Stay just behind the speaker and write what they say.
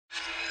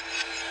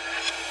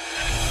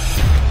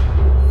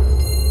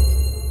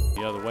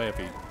way if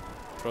he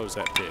throws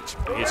that pitch.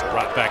 He hits it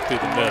right back through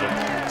the middle.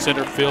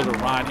 Center fielder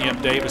Ryan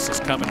M. Davis is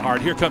coming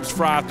hard. Here comes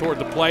Fry toward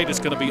the plate. It's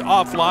going to be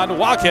offline. The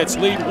Wildcats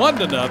lead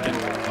 1-0.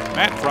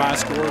 Matt Fry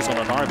scores on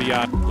an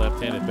RBI.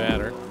 Left-handed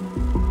batter.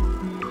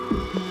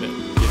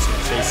 Gets him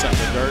chase up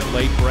the dirt.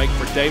 Late break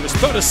for Davis.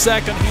 Throw to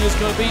second. He is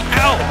going to be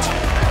out.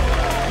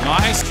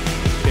 Nice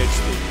pitch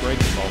that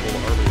breaks the ball a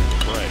little earlier in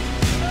the break.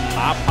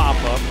 High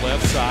pop-up,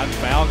 left side,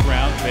 foul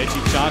ground.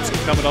 Veggie Johnson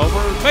coming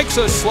over. Makes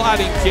a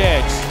sliding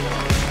catch.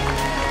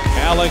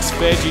 Alex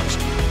Veggie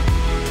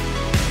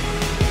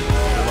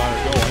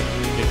going,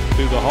 getting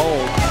through the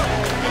hole.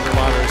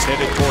 Underliner is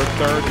headed toward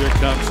third. Here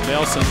comes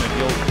Nelson, and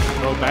he'll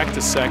throw back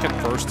to second,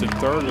 first and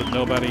third with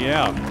nobody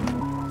out.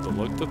 The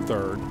look to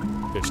third,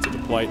 pitch to the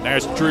plate. And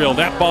there's drill.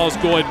 That ball's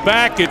going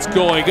back. It's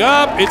going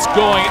up. It's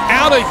going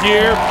out of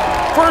here.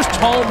 First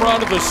home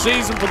run of the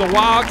season for the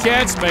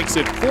Wildcats makes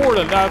it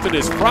 4-0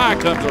 as Fry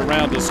comes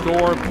around to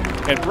score.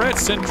 And Brett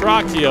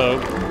Centracchio,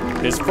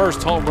 his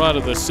first home run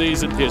of the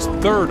season, his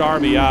third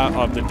RBI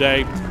of the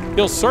day.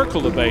 He'll circle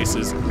the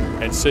bases,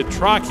 and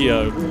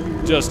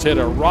Centracchio just hit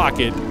a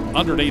rocket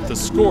underneath the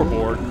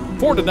scoreboard.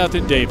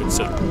 4-0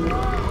 Davidson.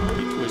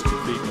 He twisted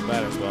feet in the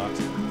batter's box.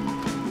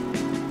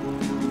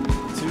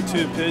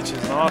 2-2 pitch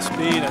is off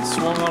speed and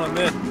swung on a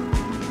mitt.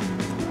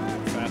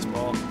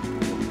 Fastball.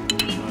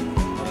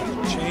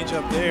 Change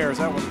up there as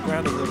that one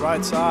grounded to the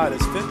right side.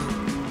 As Fitton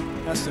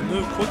has to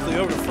move quickly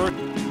over to first.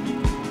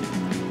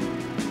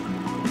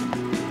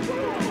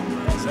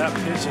 That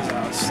pitch is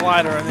a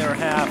slider in their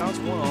half. That's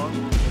one on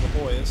for the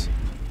Hoyas.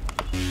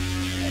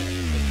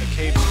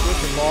 McCabe split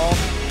the ball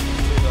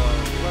to the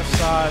left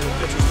side of the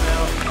pitcher's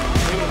mound.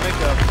 Able to make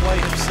a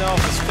play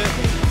himself as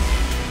Fitton.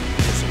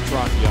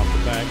 Centracchio off the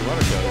back.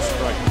 Runner goes.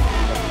 Strike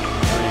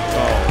three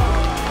call.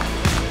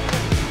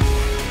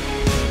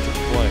 To the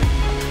plate.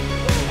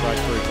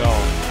 Strike three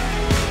call.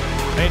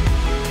 And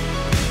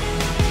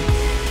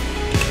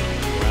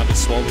grounded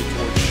slowly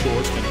towards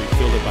short. It's going to be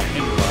fielded by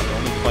Henry.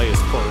 Only play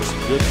is first.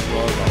 Good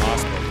throw to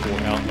Hospital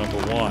for out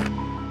number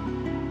one.